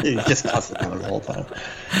 Just cuss it down the whole time.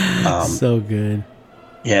 So good.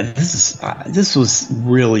 Yeah, this was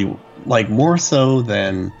really like more so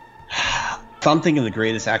than something of the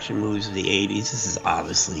greatest action movies of the 80s. This is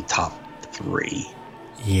obviously top 3.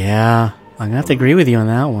 Yeah, I'm gonna have to agree with you on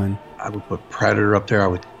that one. I would put Predator up there. I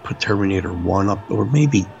would put Terminator 1 up, or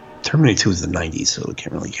maybe Terminator 2 is the 90s, so we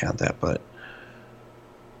can't really count that. But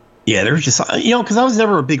yeah, there was just, because I was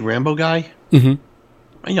never a big Rambo guy. Mm-hmm.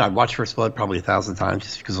 I watched First Blood probably 1,000 times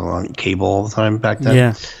just because I was on cable all the time back then.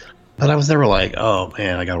 Yeah. But I was never like, oh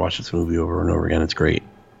man, I gotta watch this movie over and over again. It's great.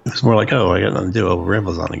 It was more like, oh, I got nothing to do. Oh,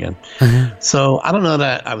 Rambo's on again. So I don't know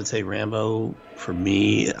that I would say Rambo for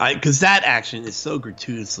me, because that action is so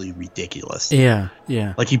gratuitously ridiculous. Yeah,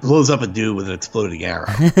 yeah. Like he blows up a dude with an exploding arrow.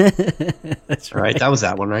 That's Right? That was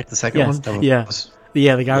that one, right? The second Yes, one? That one yeah. was-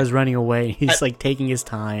 Yeah, the guy was running away. He's like taking his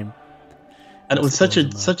time. and it was such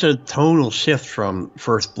a tonal shift from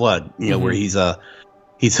First Blood, where he's a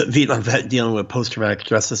Vietnam vet dealing with post-traumatic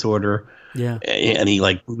stress disorder. Yeah. And he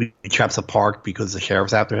traps a park because the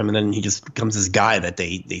sheriff's after him, and then he just becomes this guy that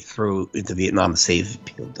they throw into Vietnam to save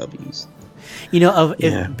POWs.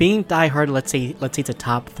 If being Die Hard, let's say it's a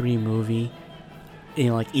top 3 movie,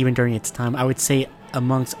 like even during its time, I would say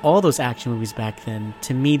amongst all those action movies back then,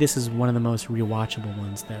 to me this is one of the most rewatchable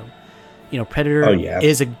ones though. Predator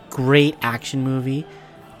is a great action movie.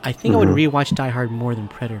 I think I would rewatch Die Hard more than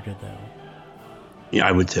Predator though. Yeah,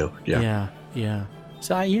 I would too. Yeah.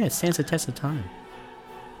 So it stands the test of time.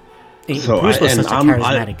 So Bruce was and such a I'm-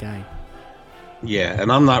 charismatic guy. Yeah,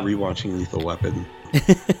 and I'm not rewatching Lethal Weapon.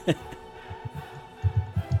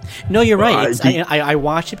 No, you're right. Well, I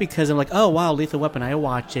watch it because I'm like, oh wow, Lethal Weapon. I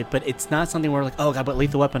watch it, but it's not something where like, oh, got to put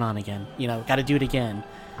Lethal Weapon on again. Got to do it again.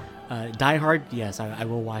 Die Hard, yes, I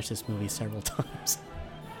will watch this movie several times.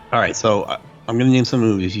 All right, so I'm going to name some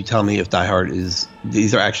movies. You tell me if Die Hard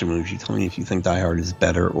these are action movies. You tell me if you think Die Hard is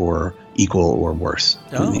better or equal or worse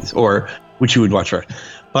than these, or which you would watch first.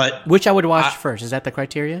 But Which I would watch first. Is that the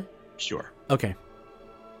criteria? sure. Okay.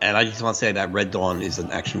 And I just want to say that Red Dawn is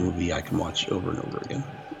an action movie I can watch over and over again.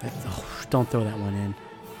 Don't throw that one in.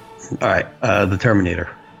 All right, The Terminator.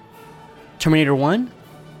 Terminator 1?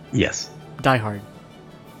 Yes. Die Hard.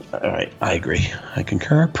 All right, I agree. I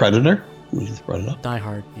concur. Predator. We just brought it up. Die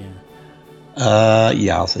Hard, yeah.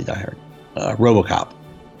 Yeah, I'll say Die Hard. RoboCop.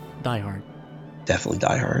 Die Hard. Definitely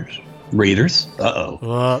Die Hard. Raiders.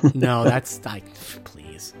 No, that's...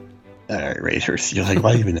 please. All right, Raiders. You're like,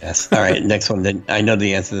 why even ask? All right, next one. Then I know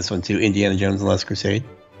the answer to this one too. Indiana Jones and the Last Crusade.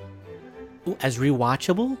 Ooh, as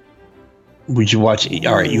rewatchable? Would you watch?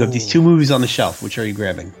 All right, you have these 2 movies on the shelf. Which are you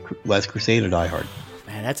grabbing? Last Crusade or Die Hard?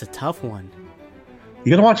 Man, that's a tough one.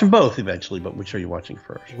 You're gonna watch them both eventually, but which are you watching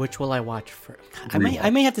first? Which will I watch first? I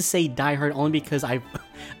may have to say Die Hard only because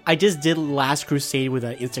I just did Last Crusade with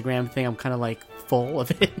an Instagram thing. I'm kind of like full of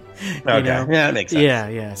it. Okay, yeah, that makes sense.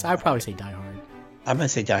 Yeah. So I'd probably say Die Hard. I'm gonna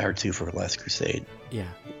say Die Hard 2 for Last Crusade. Yeah.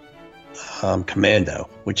 Commando,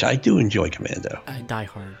 which I do enjoy. Commando. Die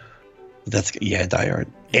Hard. Die Hard.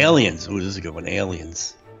 Aliens. Ooh, this is a good one.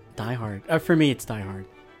 Aliens. Die Hard. For me, it's Die Hard.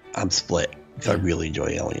 I'm split because I really enjoy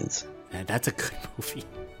Aliens. Man, that's a good movie.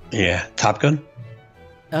 Yeah, Top Gun.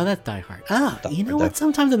 Oh, that's Die Hard. You know Hard. what?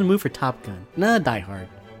 Sometimes in the mood for Top Gun. Nah, Die Hard.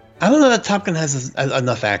 I don't know that Top Gun has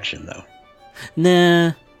enough action though.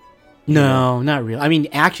 Nah. No, not really. I mean,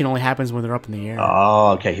 action only happens when they're up in the air.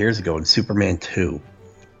 Oh, okay. Here's a good one. Superman 2.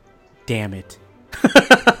 Damn it.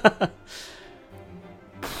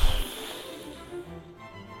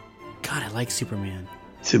 God, I like Superman.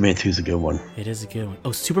 Superman 2 is a good one. It is a good one.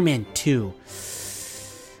 Oh, Superman 2.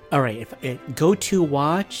 All right, if it go to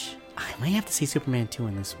watch, I might have to say Superman 2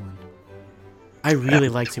 in this one. I really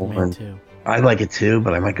like Superman 2. I like it too,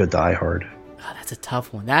 but I might go Die Hard. Oh, that's a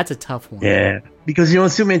tough one. That's a tough one. Yeah, because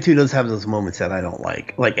Superman 2 does have those moments that I don't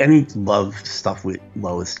like. Like any love stuff with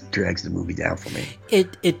Lois drags the movie down for me.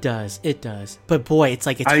 It does. But boy, it's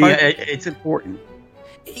like it's hard. Yeah, it's important.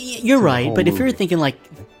 You're right, but if you're thinking like,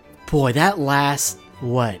 boy, that last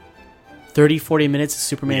 30, 40 minutes of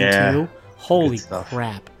Superman 2, holy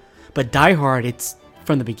crap! But Die Hard, it's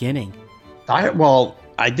from the beginning. Well,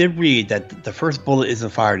 I did read that the first bullet isn't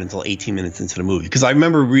fired until 18 minutes into the movie. Because I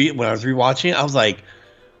remember when I was rewatching it, I was like,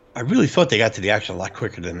 I really thought they got to the action a lot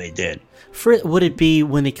quicker than they did. Would it be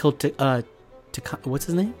when they killed what's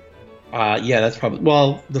his name? Yeah, that's probably...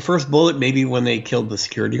 Well, the first bullet, maybe when they killed the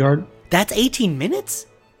security guard. That's 18 minutes?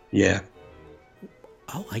 Yeah.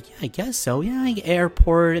 Oh, I guess so. Yeah,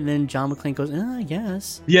 airport, and then John McClane goes, I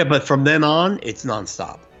guess. Yeah, but from then on, it's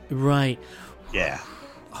nonstop. Right. Yeah.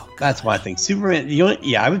 Oh, God. That's why I think Superman...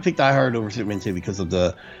 I would pick Die Hard over Superman 2 because of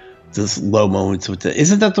the low moments with the...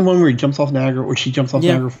 Isn't that the one where he jumps off Niagara, or she jumps off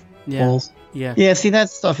Niagara Falls? Yeah. Yeah, see, that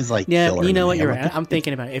stuff is like... Yeah, filler you know to what? me. You're right. I'm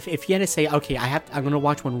thinking about it. If you had to say, okay, I'm going to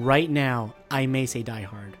watch one right now, I may say Die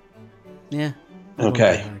Hard. Yeah.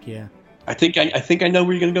 Okay. Die Hard, yeah. I think I know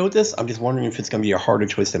where you're going to go with this. I'm just wondering if it's going to be a harder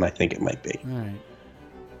choice than I think it might be. All right.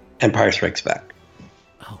 Empire Strikes Back.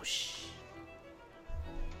 Oh,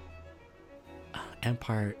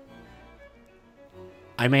 Empire.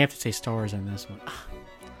 I may have to say Star Wars on this one.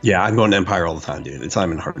 Yeah, I'm going to Empire all the time, dude. It's not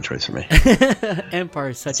even a hard choice for me. Empire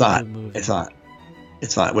is such It's a not. good movie. It's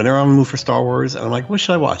not. Whenever I'm in the mood for Star Wars, and I'm like, what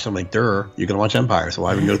should I watch? I'm like, you're going to watch Empire, so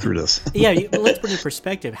why even go through this? Yeah, but let's put it in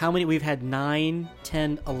perspective. How many? We've had 9,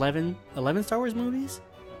 10, 11 Star Wars movies?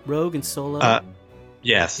 Rogue and Solo?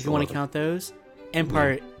 Yes. If you want to count those.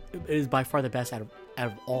 Empire is by far the best out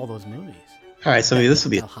of all those movies. All right, so maybe this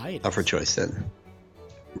will be How high a it tougher is. choice then.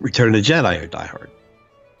 Return of the Jedi or Die Hard?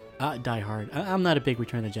 Die Hard. I'm not a big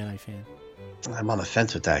Return of the Jedi fan. I'm on the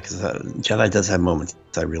fence with that because Jedi does have moments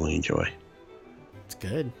I really enjoy. It's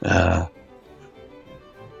good.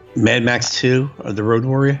 Mad Max 2 or The Road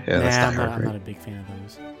Warrior? Yeah, that's Die Hard. I'm not a big fan of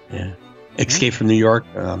those. Yeah. Escape from New York?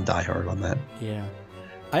 Die Hard on that. Yeah.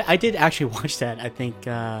 I did actually watch that, I think,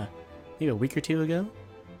 maybe a week or two ago.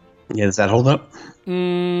 Yeah, does that hold up?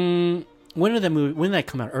 When did that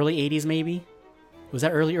come out? Early 80s, maybe? Was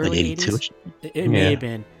that early Like 82? 80s? It may have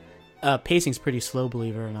been. Pacing's pretty slow,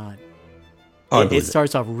 believe it or not. Oh, It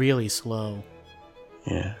starts off really slow.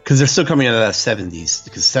 Yeah, because they're still coming out of that 70s,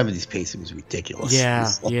 because 70s pacing was ridiculous.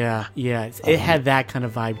 Yeah. It had that kind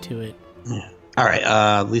of vibe to it. Yeah. All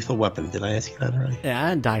right, Lethal Weapon. Did I ask you that already? Yeah,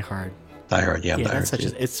 and Die Hard. Die Hard, yeah, Die Hard.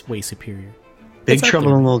 It's way superior. Big It's up Trouble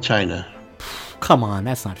there. in Little China. Come on,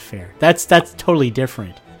 that's not fair. That's totally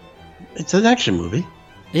different. It's an action movie,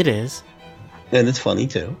 It is. and it's funny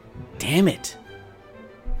too. Damn it.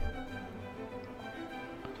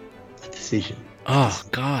 A decision. Oh,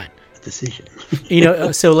 God. A decision.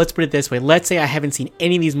 So let's put it this way. Let's say I haven't seen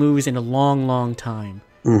any of these movies in a long, long time.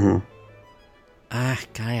 Mm-hmm.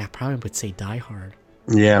 I probably would say Die Hard.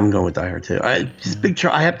 Yeah, I'm going with Die Hard too. I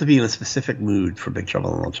have to be in a specific mood for Big Trouble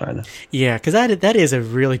in Little China. Yeah, because that is a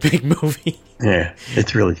really big movie. Yeah,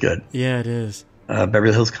 it's really good. Yeah, it is.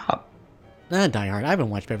 Beverly Hills Cop. Die Hard. I haven't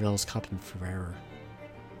watched Beverly Hills Cop in forever.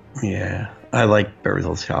 Yeah, I like Beverly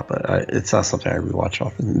Hills Cop, but it's not something I rewatch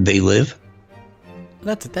often. They Live.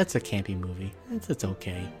 That's a campy movie. It's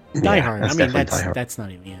okay. Yeah, Die Hard. that's definitely Die Hard. That's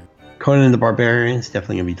not even. Yeah. Conan and the Barbarian is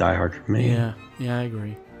definitely gonna be Die Hard for me. Yeah, I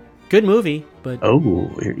agree. Good movie, but Oh,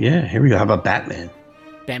 yeah. Here we go. How about Batman?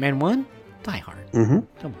 Batman 1? Die Hard. Mm-hmm.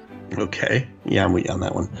 Come on. Okay. Yeah, I'm with you on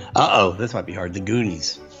that one. This might be hard. The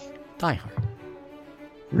Goonies. Die Hard.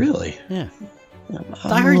 Really? Yeah.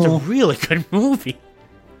 Die Hard's a really good movie.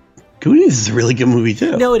 Goonies is a really good movie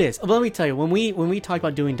too. No, it is. But let me tell you, when we talked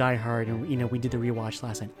about doing Die Hard, and we did the rewatch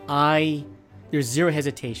last night, there's zero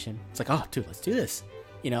hesitation. It's like, oh, dude, let's do this.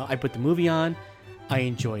 I put the movie on. I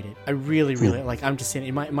enjoyed it. I really, really like. I'm just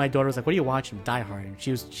sitting. My daughter was like, "What are you watching?" Die Hard, and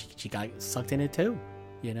she got sucked in it too.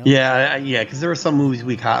 Yeah, because there are some movies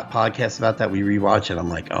we podcast about that we rewatch, and I'm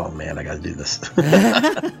like, oh man, I got to do this.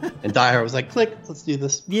 And Die Hard was like, click, let's do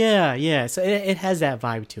this. Yeah. So it has that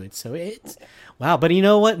vibe to it. So it's wow. But you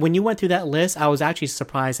know what? When you went through that list, I was actually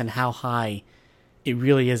surprised on how high it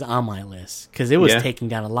really is on my list because it was taking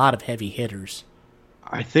down a lot of heavy hitters.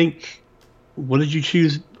 I think. What did you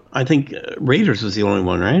choose? I think Raiders was the only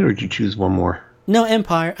one, right? Or did you choose one more? No,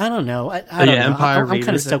 Empire. I don't know. I don't know. Empire. I'm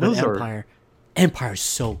kind of stuck with those are- Empire. Empire's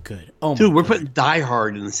so good. Oh, Dude, my we're God. putting Die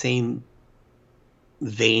Hard in the same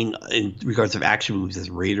vein in regards of action movies as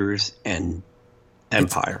Raiders and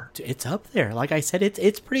Empire. It's up there. Like I said,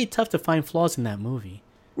 it's pretty tough to find flaws in that movie.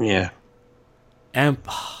 Yeah. Empire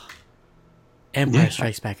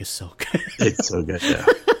Strikes Back is so good. It's so good, yeah.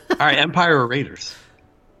 All right, Empire or Raiders?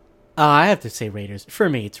 I have to say Raiders. For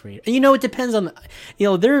me, it's Raiders. It depends on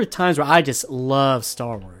there are times where I just love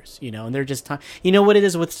Star Wars, and they're just time. You know what it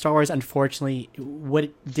is with Star Wars? Unfortunately,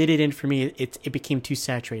 what did it in for me, it became too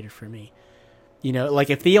saturated for me. Like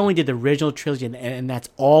if they only did the original trilogy and that's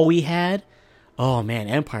all we had, oh man,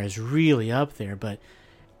 Empire is really up there. But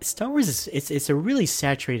Star Wars is it's a really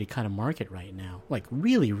saturated kind of market right now. Like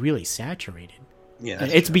really, really saturated. Yeah,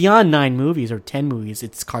 It's beyond 9 movies or 10 movies.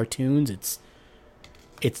 It's cartoons. It's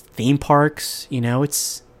theme parks. You know,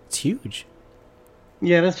 it's huge.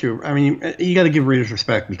 Yeah, that's true. I mean, you got to give readers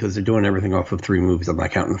respect because they're doing everything off of 3 movies. I'm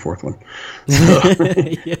not counting the 4th one. So,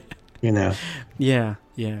 Yeah. you know, Yeah.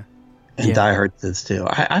 and Die Hard does too.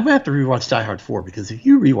 I might have to rewatch Die Hard 4 because if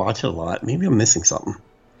you rewatch it a lot, maybe I'm missing something.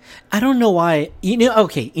 I don't know why.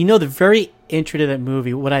 The very intro to that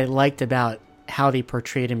movie, what I liked about how they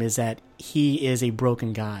portrayed him is that he is a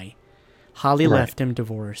broken guy. Holly left him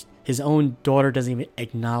divorced. His own daughter doesn't even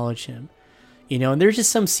acknowledge him. You know, and there's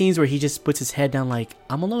just some scenes where he just puts his head down like,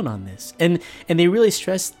 I'm alone on this. And they really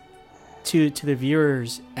stress to the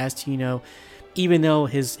viewers as to, you know, even though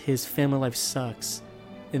his family life sucks,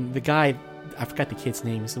 and the guy, I forgot the kid's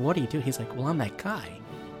name, he said, what do you do? He's like, well, I'm that guy.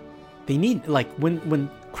 They need, like, when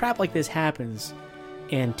crap like this happens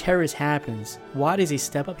and terrorist happens, why does he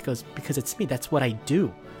step up? Because it's me. That's what I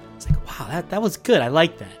do. It's like, wow, that was good. I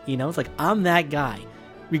like that. You know, it's like, I'm that guy.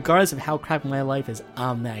 Regardless of how crappy my life is,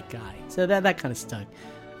 I'm that guy. So that kind of stuck.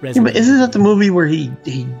 Yeah, but isn't that the movie where he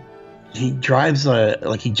drives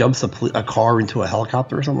he jumps a car into a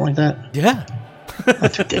helicopter or something like that? Yeah.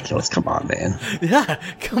 That's ridiculous. Come on, man. Yeah,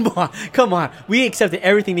 come on. We accepted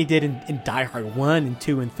everything they did in Die Hard 1 and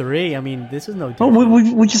 2 and 3. I mean, this is no different. Well,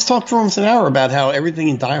 we just talked for almost an hour about how everything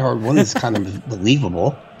in Die Hard 1 is kind of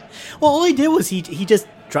believable. Well, all he did was he just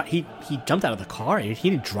he jumped out of the car. He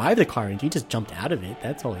didn't drive the car, and he just jumped out of it.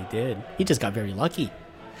 That's all he did. He just got very lucky.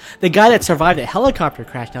 The guy that survived the helicopter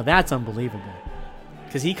crash, now that's unbelievable.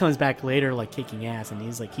 Because he comes back later like kicking ass, and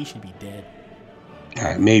he's like, he should be dead. All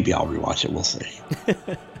right, maybe I'll rewatch it. We'll see.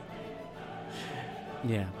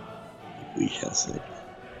 Yeah. We shall see.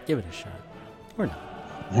 Give it a shot. Or not.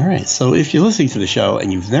 All right, so if you're listening to the show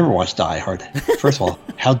and you've never watched Die Hard, first of all,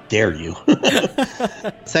 how dare you?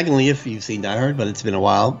 Secondly, if you've seen Die Hard, but it's been a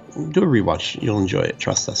while, do a rewatch. You'll enjoy it.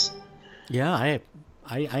 Trust us. Yeah, I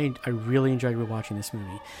really enjoyed rewatching this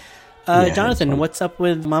movie. Yeah, Jonathan, what's up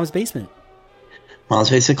with Mom's Basement? Mom's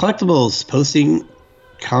Basement Collectibles, posting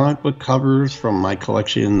comic book covers from my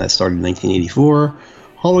collection that started in 1984,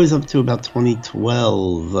 always up to about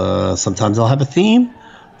 2012. Sometimes I'll have a theme.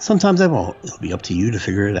 Sometimes I won't. It'll be up to you to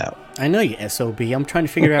figure it out. I know you SOB. I'm trying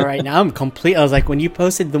to figure it out right now. I'm complete. I was like, when you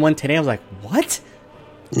posted the one today, I was like, what?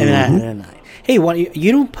 And hey,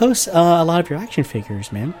 you don't post a lot of your action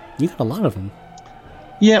figures, man. You got a lot of them.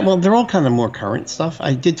 Yeah, well, they're all kind of more current stuff.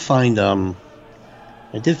 I did find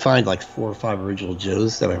like 4 or 5 original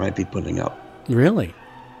Joes that I might be putting up. Really?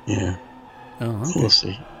 Yeah. Oh, okay. We'll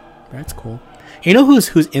see. That's cool. You know whose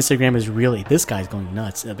Instagram is really, this guy's going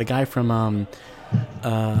nuts. The guy from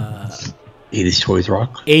 80s Toys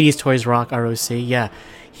Rock. 80s Toys Rock ROC. Yeah.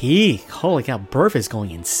 Holy cow, Burf is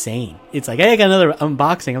going insane. It's like, hey, I got another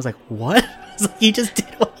unboxing. I was like, what? He just did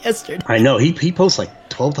one yesterday. I know. He posts like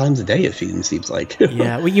 12 times a day, it seems like.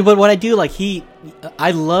 Yeah. But what I do, like,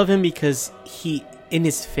 I love him because in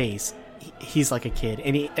his face, he's like a kid.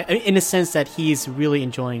 And in a sense that he's really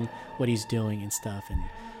enjoying what he's doing and stuff.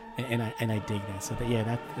 And I dig that. So he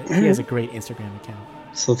has a great Instagram account.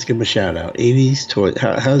 So let's give him a shout out. 80s Toys.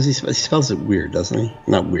 How does he spells it weird, doesn't he?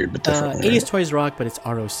 Not weird, but different. 80s Toys Rock, but it's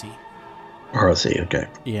ROC. ROC, okay.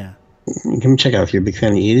 Yeah. Give him a check out if you're a big fan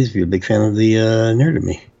of the 80s, if you're a big fan of the Nerd of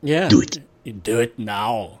Me. Yeah. Do it. Do it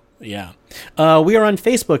now. Yeah. We are on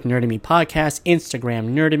Facebook, Nerd of Me Podcast,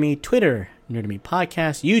 Instagram, Nerd of Me, Twitter, Nerd of Me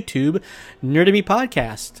Podcast, YouTube, Nerd of Me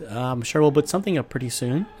Podcast. I'm sure we'll put something up pretty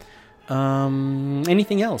soon.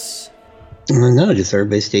 Anything else? No, just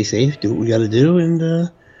everybody stay safe, do what we got to do, and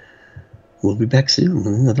we'll be back soon with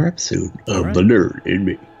another episode of The Nerd in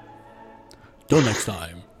Me. Till next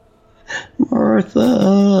time.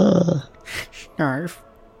 Martha. Snarf.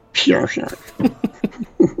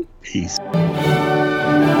 Snarf. Peace.